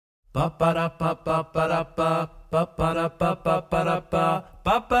Ba ba da ba ba ba da ba ba ba da ba ba ba da ba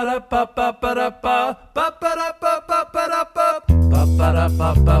ba ba da ba ba ba da ba ba ba da ba ba ba da ba ba ba da ba ba ba da ba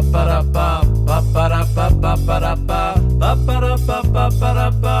ba ba da ba ba ba da ba ba ba da ba ba ba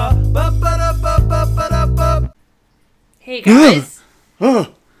da ba ba ba da ba ba ba da ba. Hey guys.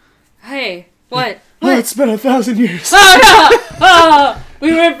 Hey, what? What? It's been 1,000 years. Oh no! Oh,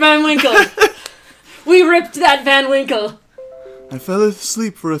 we ripped Van Winkle. We ripped that Van Winkle. I fell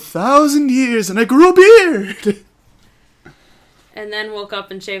asleep for 1,000 years and I grew a beard. And then woke up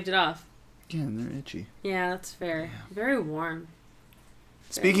and shaved it off. Yeah, and they're itchy. Yeah, that's fair. Yeah. Very warm.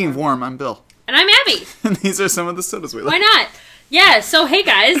 Speaking of warm, I'm Bill. And I'm Abby. And these are some of the sodas we like. Why not? Yeah, so hey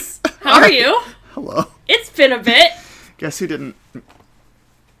guys. How are you? Hello. It's been a bit. Guess who didn't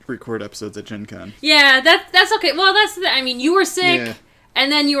record episodes at Gen Con? Yeah, that's okay. Well, you were sick, Yeah. and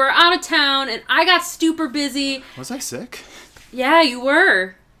then you were out of town, and I got super busy. Was I sick? Yeah, you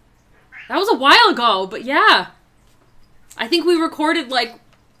were. That was a while ago, but yeah. I think we recorded,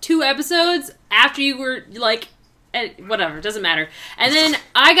 2 episodes after you were, whatever, doesn't matter. And then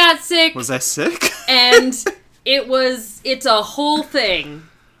I got sick. Was I sick? And it's a whole thing.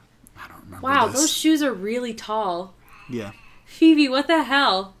 I don't remember. Wow, this. those shoes are really tall. Yeah. Phoebe, what the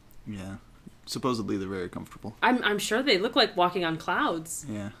hell? Yeah. Supposedly they're very comfortable. I'm sure they look like walking on clouds.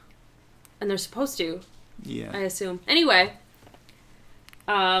 Yeah. And they're supposed to. Yeah. I assume. Anyway.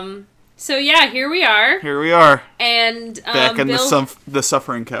 So yeah, here we are. Here we are. And back on Bill, the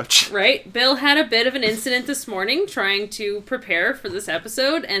suffering couch. Right. Bill had a bit of an incident this morning trying to prepare for this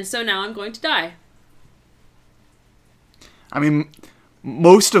episode, and so now I'm going to die. I mean,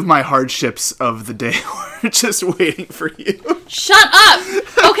 most of my hardships of the day were just waiting for you. Shut up!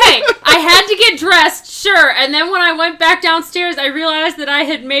 Okay, I had to get dressed, sure, and then when I went back downstairs, I realized that I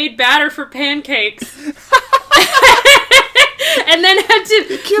had made batter for pancakes. And then had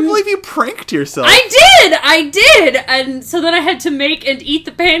to... I can't believe you pranked yourself. I did! And so then I had to make and eat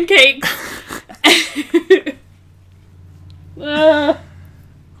the pancakes. Oh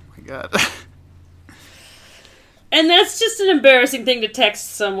my god. And that's just an embarrassing thing to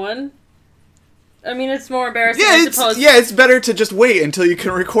text someone. I mean, it's more embarrassing, I suppose. Yeah, it's better to just wait until you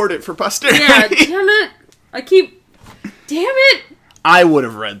can record it for posterity. Yeah, damn it. Damn it! I would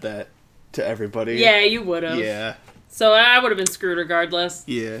have read that to everybody. Yeah, you would have. Yeah. So I would have been screwed regardless.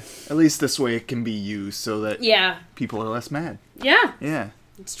 Yeah. At least this way it can be used so that people are less mad. Yeah. Yeah.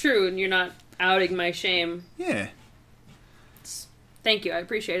 It's true, and you're not outing my shame. Yeah. Thank you, I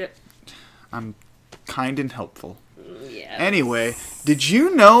appreciate it. I'm kind and helpful. Yeah. Anyway, did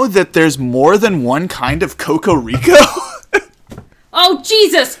you know that there's more than one kind of Coco Rico? Oh,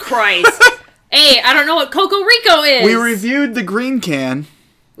 Jesus Christ! Hey, I don't know what Coco Rico is! We reviewed the green can.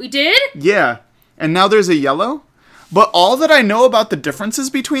 We did? Yeah. And now there's a yellow. But all that I know about the differences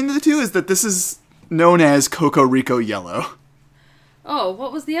between the two is that this is known as Coco Rico Yellow. Oh,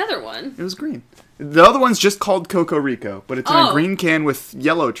 what was the other one? It was green. The other one's just called Coco Rico, but it's in a green can with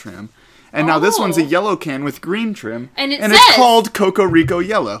yellow trim. And now this one's a yellow can with green trim. And it's called Coco Rico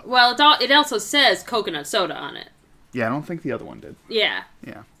Yellow. Well, it also says coconut soda on it. Yeah, I don't think the other one did. Yeah.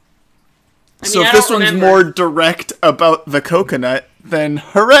 Yeah. I mean, so if this one's more direct about the coconut, then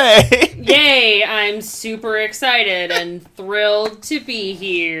hooray! Yay! I'm super excited and thrilled to be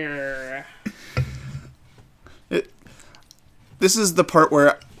here. This is the part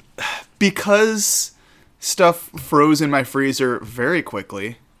where, because stuff froze in my freezer very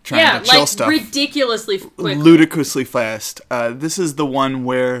quickly, trying to chill stuff ridiculously quickly, ludicrously fast. This is the one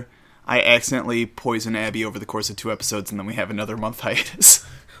where I accidentally poison Abby over the course of 2 episodes, and then we have another month hiatus.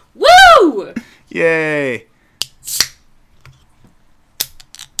 Woo! Yay!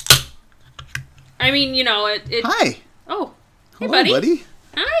 I mean, it... Hi! Oh, hey, hello, buddy.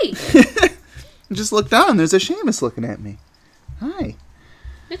 Hi! Just look down, there's a Seamus looking at me. Hi.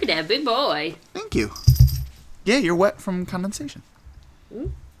 Look at that big boy. Thank you. Yeah, you're wet from condensation.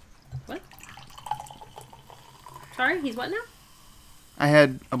 What? Sorry, he's what now? I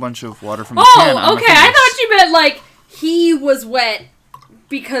had a bunch of water from the can on Oh, my okay, I fingers. thought you meant, he was wet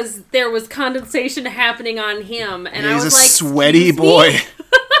because there was condensation happening on him, and I was he's like, a sweaty "Excuse boy. me?"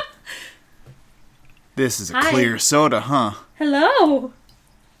 This is a Hi. clear soda, huh? Hello.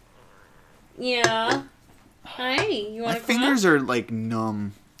 Yeah. Hi, you want My to come fingers up? are,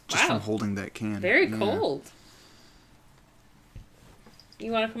 numb just Wow. from holding that can. Very Yeah. cold.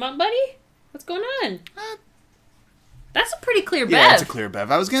 You want to come up, buddy? What's going on? That's a pretty clear Bev. Yeah, it's a clear Bev.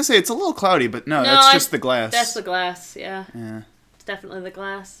 I was going to say it's a little cloudy, but no that's just the glass. That's the glass, yeah. Yeah. It's definitely the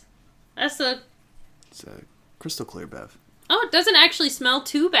glass. It's a crystal clear Bev. Oh, it doesn't actually smell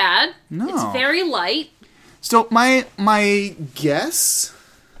too bad. No. It's very light. So my guess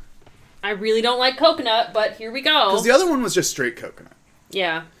I really don't like coconut, but here we go. Because the other one was just straight coconut.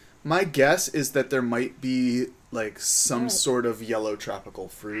 Yeah. My guess is that there might be, like, some sort of yellow tropical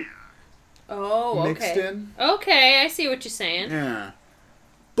fruit mixed in. Okay, I see what you're saying. Yeah.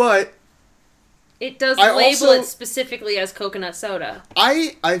 But... It does label it specifically as coconut soda.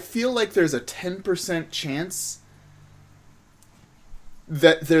 I feel like there's a 10% chance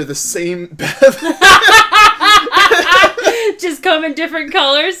that they're the same Bev. Just come in different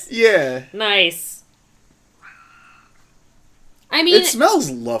colors? Yeah. Nice. I mean... It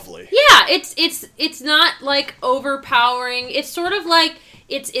smells lovely. Yeah, it's not, like, overpowering. It's sort of like...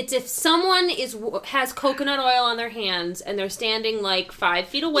 It's if someone has coconut oil on their hands and they're standing like 5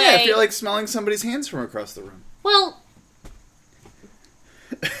 feet away. Yeah, if you're like smelling somebody's hands from across the room. Well,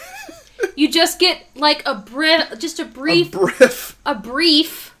 you just get like a brief whiff. A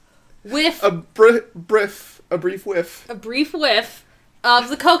brief whiff of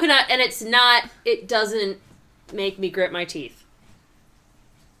the coconut, and it doesn't make me grit my teeth.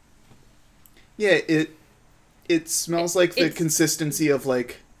 Yeah, it smells like the consistency of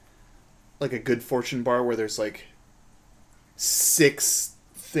like a Good Fortune bar where there's like 6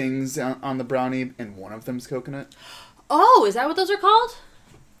 things on the brownie and one of them's coconut. Oh, is that what those are called?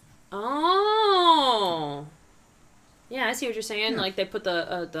 Oh. Yeah, I see what you're saying. Yeah. Like they put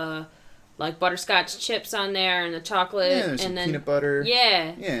the like butterscotch chips on there and the chocolate and then peanut butter.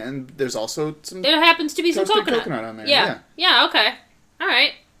 Yeah. Yeah, and there's also some there happens to be some coconut on there. Yeah. Yeah, okay. All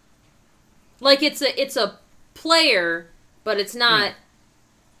right. Like it's a player, but it's not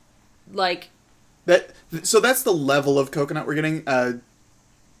like that. So that's the level of coconut we're getting.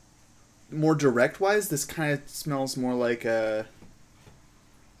 More direct wise, this kind of smells more like a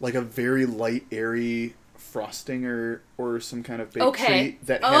very light, airy frosting or some kind of baked treat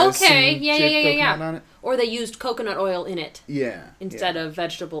that has some coconut on it. Or they used coconut oil in it. Yeah. Instead of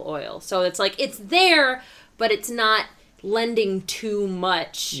vegetable oil. So it's like it's there, but it's not lending too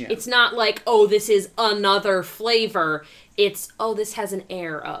much. Yeah. It's not like, oh, this is another flavor. It's, oh, this has an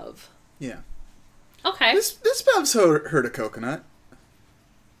air of. Yeah. Okay. This Bev's heard of coconut.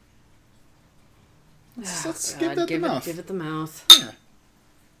 Let's give that the mouth. Give it the mouth. Yeah.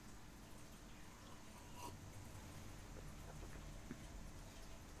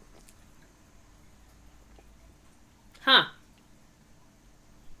 Huh.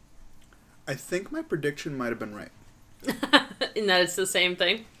 I think my prediction might have been right. In that it's the same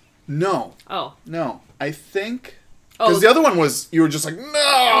thing? No. Oh. No. I think... Because the other one was... You were just like, no!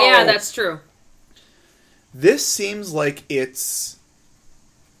 Yeah, that's true. This seems like it's...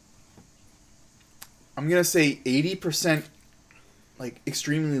 I'm going to say 80% like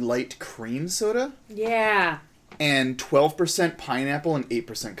extremely light cream soda. Yeah. And 12% pineapple and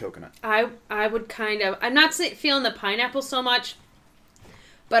 8% coconut. I would kind of... I'm not feeling the pineapple so much,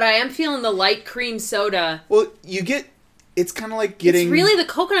 but I am feeling the light cream soda. Well, you get... It's kind of like getting... It's really the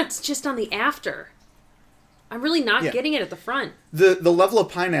coconut's just on the after. I'm really not getting it at the front. The level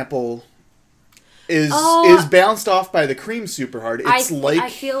of pineapple is bounced off by the cream super hard. It's I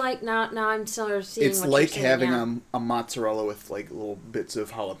feel like now I'm sort of seeing it's what like you're saying, having a mozzarella with like little bits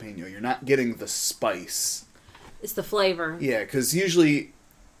of jalapeno. You're not getting the spice. It's the flavor. Yeah, because usually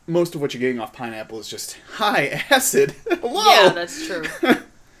most of what you're getting off pineapple is just high acid. Hello. Yeah, that's true.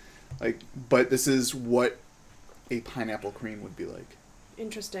 But this is what a pineapple cream would be like.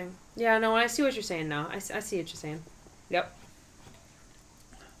 Interesting. Yeah, no, I see what you're saying now. I see what you're saying. Yep.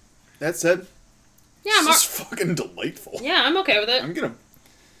 That said, yeah, this is fucking delightful. Yeah, I'm okay with it.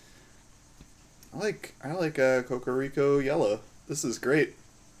 I like Coco Rico Yellow. This is great.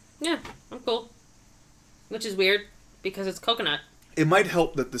 Yeah, I'm cool. Which is weird, because it's coconut. It might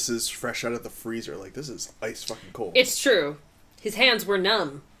help that this is fresh out of the freezer. Like, this is ice fucking cold. It's true. His hands were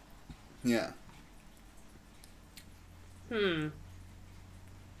numb. Yeah.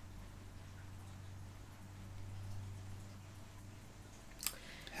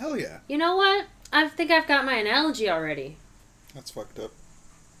 Hell yeah. You know what? I think I've got my analogy already. That's fucked up.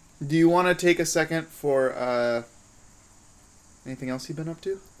 Do you want to take a second for anything else you've been up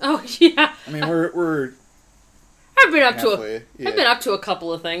to? Oh yeah. I mean, we're. I've been up to a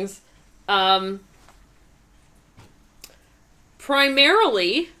couple of things.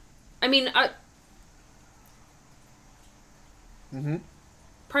 Primarily, I mean,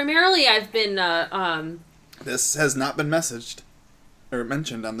 primarily I've been This has not been messaged or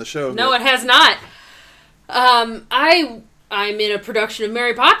mentioned on the show. No, it has not. I'm in a production of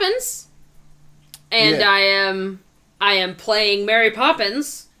Mary Poppins, and I am playing Mary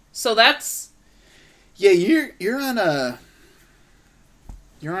Poppins. So that's you're on a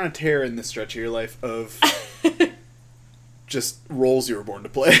tear in this stretch of your life of just roles you were born to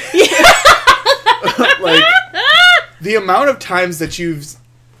play. Like, the amount of times that you've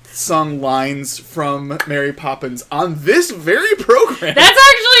sung lines from Mary Poppins on this very program. That's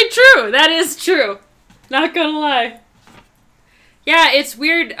actually true. That is true. Not gonna lie. Yeah, it's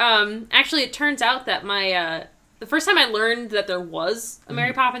weird. Actually, it turns out that the first time I learned that there was a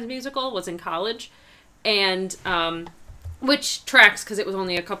Mary Poppins musical was in college. And, which tracks, because it was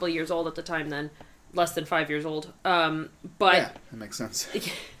only a couple of years old at the time then. Less than 5 years old. But... Yeah, that makes sense.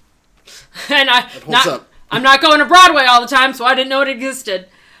 And I'm not going to Broadway all the time, so I didn't know it existed.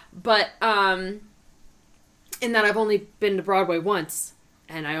 But, in that I've only been to Broadway once,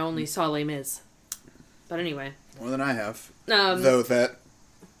 and I only saw Les Mis. But anyway. More than I have. Though that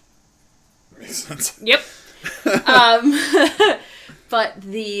makes sense. Yep. But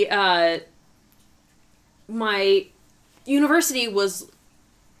my university was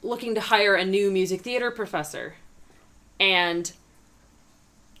looking to hire a new music theater professor. And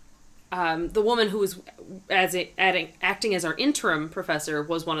the woman who was acting as our interim professor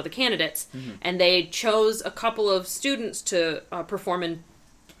was one of the candidates. Mm-hmm. And they chose a couple of students to perform in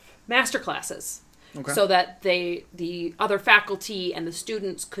master classes. Okay. So that the other faculty and the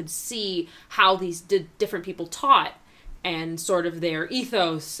students could see how these different people taught and sort of their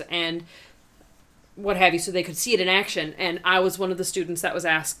ethos and what have you, so they could see it in action. And I was one of the students that was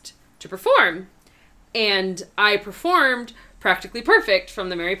asked to perform. And I performed Practically Perfect from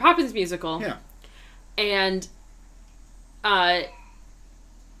the Mary Poppins musical. Yeah. And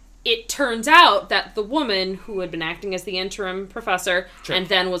it turns out that the woman who had been acting as the interim professor and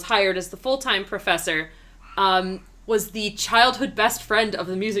then was hired as the full-time professor was the childhood best friend of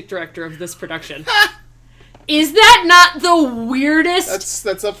the music director of this production. Is that not the weirdest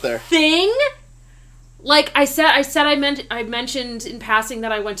that's up there thing? Like I mentioned in passing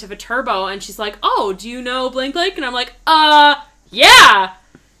that I went to Viterbo, and she's like, "Oh, do you know blank blank?" And I'm like, yeah,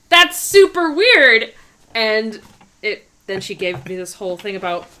 that's super weird." And then she gave me this whole thing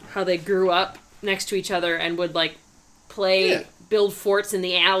about how they grew up next to each other and would like build forts in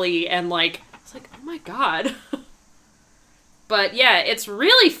the alley, and like it's like, oh my god. But yeah, it's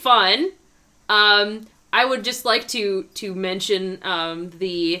really fun. I would just like to mention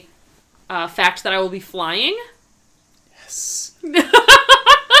the fact that I will be flying. Yes.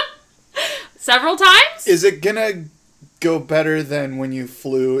 Several times? Is it gonna go better than when you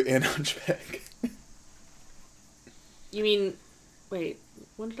flew in Hunchback? You mean... Wait,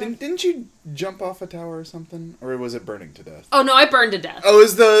 when didn't you jump off a tower or something? Or was it burning to death? Oh, no, I burned to death. Oh,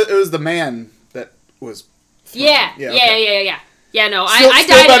 it was the man that was flying. Yeah. Yeah, no, I died.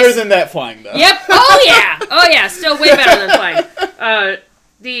 Still better than that flying, though. Yep. Oh, yeah. Still way better than flying.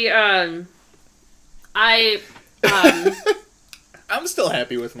 I'm still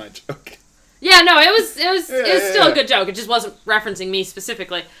happy with my joke. Yeah, no, it was still a good joke. It just wasn't referencing me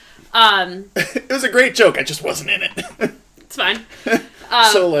specifically. It was a great joke. I just wasn't in it. It's fine.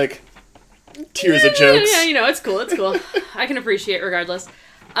 So, like, tears of jokes. Yeah, it's cool. I can appreciate it regardless.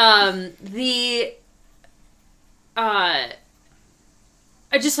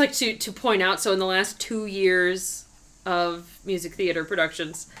 I'd just like to point out, so in the last 2 years of music theater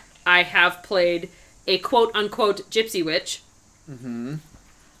productions, I have played a quote-unquote gypsy witch. Mm-hmm.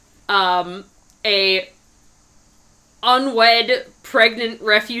 A unwed pregnant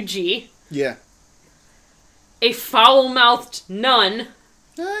refugee. Yeah. A foul-mouthed nun.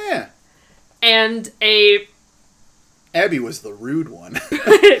 Oh, yeah. And a... Abby was the rude one.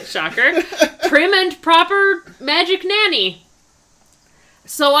 Shocker. Prim and proper magic nanny.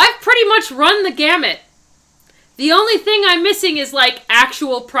 So I've pretty much run the gamut. The only thing I'm missing is, like,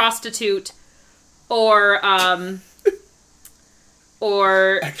 actual prostitute or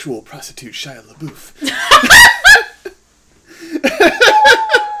actual prostitute Shia LaBeouf.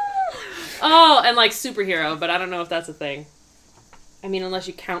 Oh, and, like, superhero, but I don't know if that's a thing. I mean, unless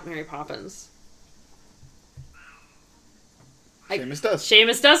you count Mary Poppins. Seamus does.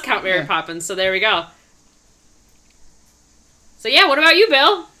 Seamus does count Mary Poppins, so there we go. So yeah, what about you,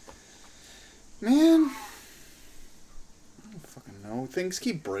 Bill? Man, I don't fucking know. Things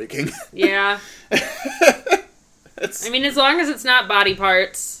keep breaking. Yeah. I mean, as long as it's not body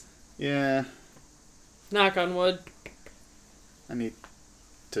parts. Yeah. Knock on wood. I need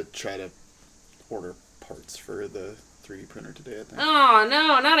to try to order parts for the 3D printer today, I think. Oh,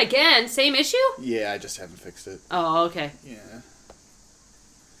 no, not again. Same issue? Yeah, I just haven't fixed it. Oh, okay. Yeah.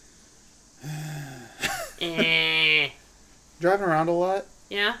 Driving around a lot.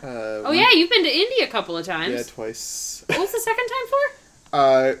 Yeah? Yeah, you've been to Indy a couple of times. Yeah, twice. What was the second time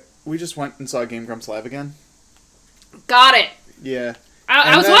for? We just went and saw Game Grumps live again. Got it. Yeah.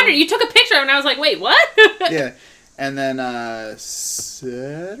 I was wondering, you took a picture and I was like, wait, what? Yeah. And then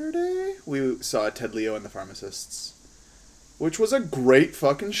Saturday, we saw Ted Leo and the Pharmacists, which was a great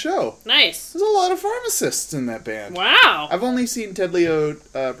fucking show. Nice. There's a lot of pharmacists in that band. Wow. I've only seen Ted Leo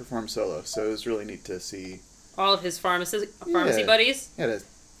perform solo, so it was really neat to see all of his pharmacy buddies. He had a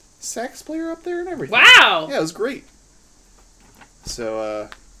sax player up there and everything. Wow. Yeah, it was great. So,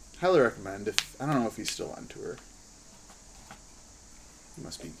 highly recommend. I don't know if he's still on tour. He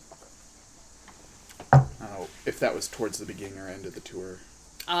must be. I don't know if that was towards the beginning or end of the tour.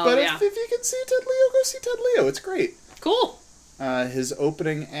 Oh, but yeah. if you can see Ted Leo, go see Ted Leo. It's great. Cool. His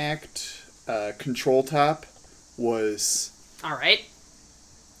opening act, Control Top, was all right.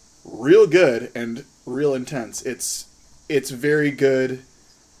 Real good and real intense. It's very good.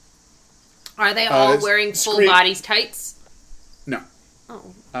 Are they all wearing full bodies tights? No.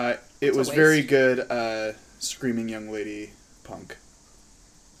 Oh. It was very good. Screaming Young Lady punk.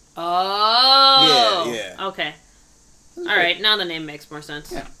 Oh. Yeah. Okay. All right. Now the name makes more sense.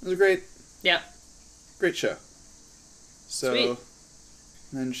 Yeah, it was a great. Yep. Great show. So, sweet.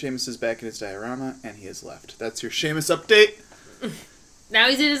 Then Seamus is back in his diorama, and he has left. That's your Seamus update. Now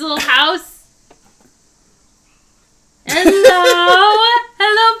he's in his little house. Hello,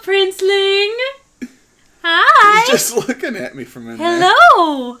 hello, Princeling. Hi. He's just looking at me from in there.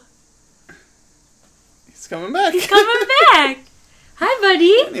 Hello. He's coming back. He's coming back. Hi,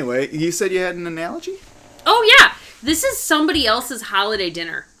 buddy. Anyway, you said you had an analogy? Oh, yeah. This is somebody else's holiday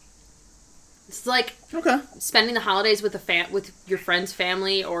dinner. It's like spending the holidays with with your friend's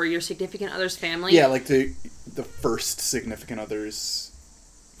family or your significant other's family. Yeah, like the first significant other's.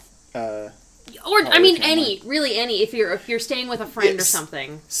 Or I mean, family. any. If you're staying with a friend or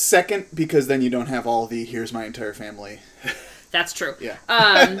something. Second, because then you don't have all the here's my entire family. That's true. Yeah.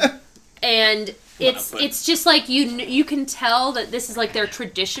 And it's just like you can tell that this is like their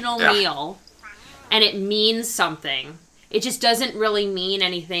traditional meal, and it means something. It just doesn't really mean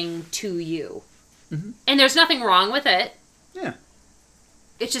anything to you. Mm-hmm. And there's nothing wrong with it. Yeah.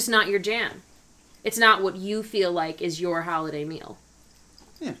 It's just not your jam. It's not what you feel like is your holiday meal.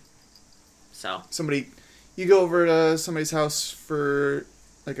 Yeah. So. You go over to somebody's house for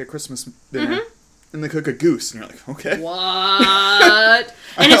like a Christmas dinner, and they cook a goose, and you're like, okay. What?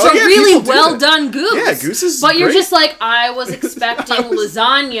 And it's a really well done goose. Yeah, goose is But you're great. just like, I was expecting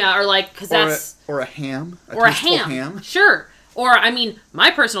lasagna, or like, because that's... Or a ham. Or a ham. Sure. Or, I mean, my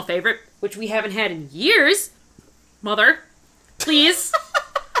personal favorite, which we haven't had in years, Mother, please.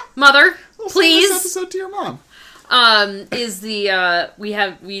 Mother, please. Send this episode to your mom. Is the, we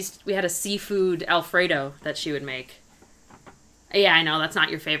had a seafood Alfredo that she would make. Yeah, I know, that's not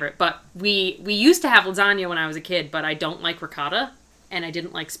your favorite, but we used to have lasagna when I was a kid, but I don't like ricotta, and I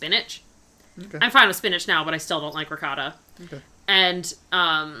didn't like spinach. Okay. I'm fine with spinach now, but I still don't like ricotta. Okay. And,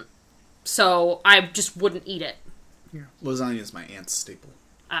 so I just wouldn't eat it. Yeah. Lasagna is my aunt's staple.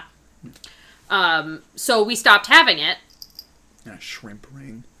 So we stopped having it. And a shrimp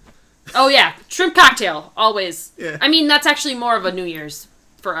ring. Oh yeah, shrimp cocktail, always. Yeah. I mean, that's actually more of a New Year's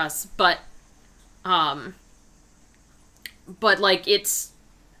for us, but like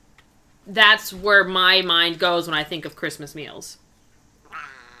that's where my mind goes when I think of Christmas meals.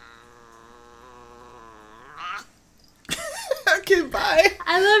 Okay, bye.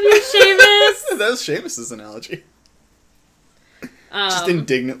 I love you, Seamus. That was Seamus's analogy. Just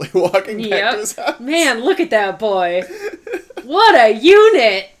indignantly walking back to his house. Man, look at that boy. What a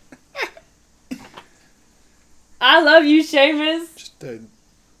unit. I love you, Seamus. Just a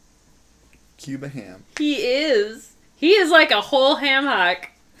cube of ham. He is. He is like a whole ham hock.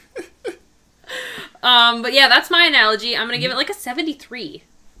 But yeah, that's my analogy. I'm going to give it like a 73.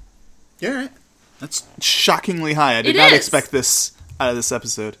 Yeah, all right. That's shockingly high. I did not expect this out of this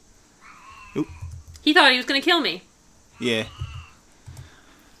episode. Oop. He thought he was going to kill me. Yeah.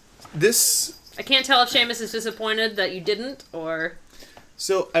 I can't tell if Seamus is disappointed that you didn't, or...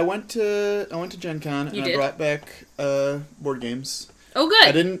 So, I went to Gen Con, and I brought back board games. Oh, good.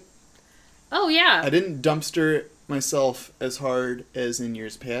 I didn't dumpster myself as hard as in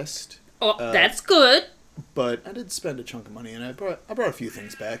years past. Oh, that's good. But I did spend a chunk of money, and I brought a few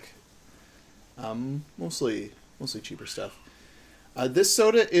things back. Mostly cheaper stuff. This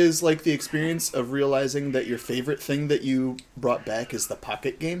soda is like the experience of realizing that your favorite thing that you brought back is the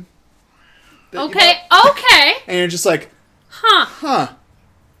pocket game. Okay. And you're just like, huh.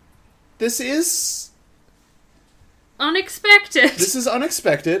 This is unexpected. This is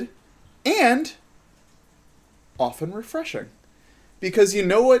unexpected and often refreshing. Because you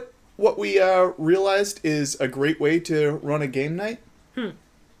know what we realized is a great way to run a game night?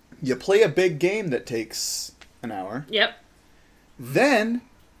 You play a big game that takes an hour. Yep. Then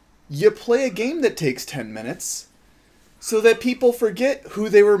you play a game that takes 10 minutes. so that people forget who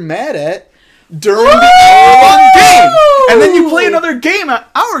they were mad at during the hour-long game. And then you play another game,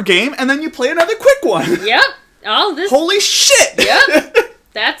 our game, and then you play another quick one. Yep. Oh, this. Holy shit! Yep.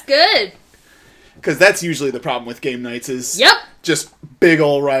 That's good. Because that's usually the problem with game nights is Yep. just big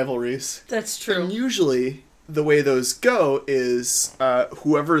old rivalries. That's true. And usually, the way those go is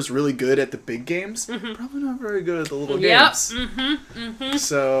whoever is really good at the big games, probably not very good at the little games.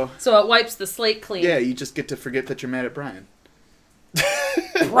 So it wipes the slate clean. yeah, you just get to forget that you're mad at Brian.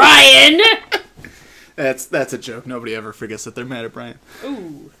 Brian! That's a joke. Nobody ever forgets that they're mad at Brian.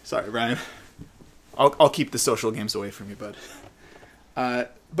 Ooh. Sorry, Brian. I'll keep the social games away from you, bud.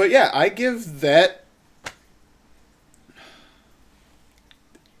 But yeah, I give that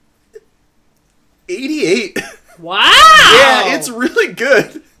 88. Wow! Yeah, it's really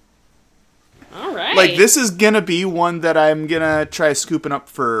good. All right. Like, this is gonna be one that I'm gonna try scooping up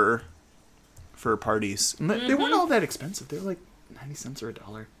for parties. And they weren't all that expensive. They were like 90 cents or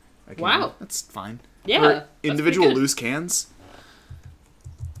 $1. Wow. That's fine. Yeah. For that's individual pretty good. loose cans.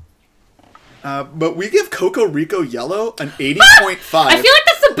 But we give Coco Rico Yellow an 80.5. I feel like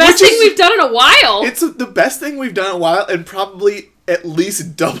that's the best thing we've done in a while. It's the best thing we've done in a while, and probably at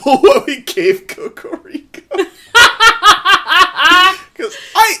least double what we gave Coco Rico. Because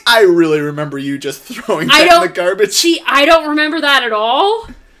I really remember you just throwing that in the garbage. See, I don't remember that at all.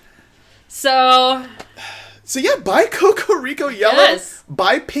 So yeah, buy Coco Rico Yellow. Yes.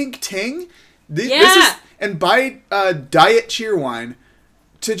 Buy Pink Ting. Yeah. And buy Diet Cheerwine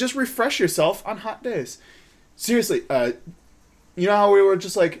to just refresh yourself on hot days. Seriously, you know how we were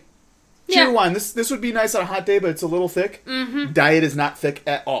just like, Cheerwine, this would be nice on a hot day, but it's a little thick? Mm-hmm. Diet is not thick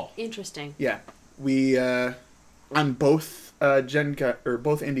at all. Interesting. Yeah. We, on both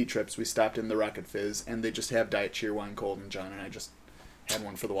both indie trips, we stopped in the Rocket Fizz, and they just have Diet Cheerwine cold, and John and I just had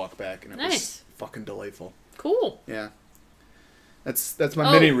one for the walk back, and it was fucking delightful. Cool. Yeah. That's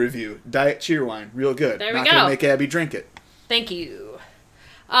my mini review. Diet Cheerwine, real good. There we Not go. gonna make Abby drink it. Thank you.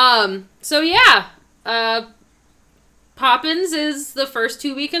 So yeah, Poppins is the first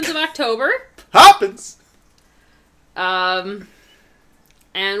 2 weekends of October. Poppins! And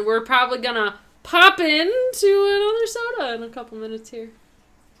we're probably gonna pop into another soda in a couple minutes here.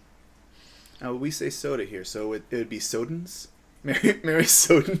 We say soda here, so it would be Sodens. Mary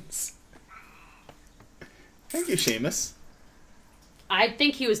Sodens. Thank you, Seamus. I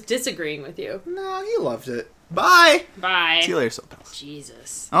think he was disagreeing with you. No, he loved it. Bye! Bye. See you later, Soul Pals.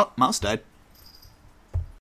 Jesus. Oh, mouse died.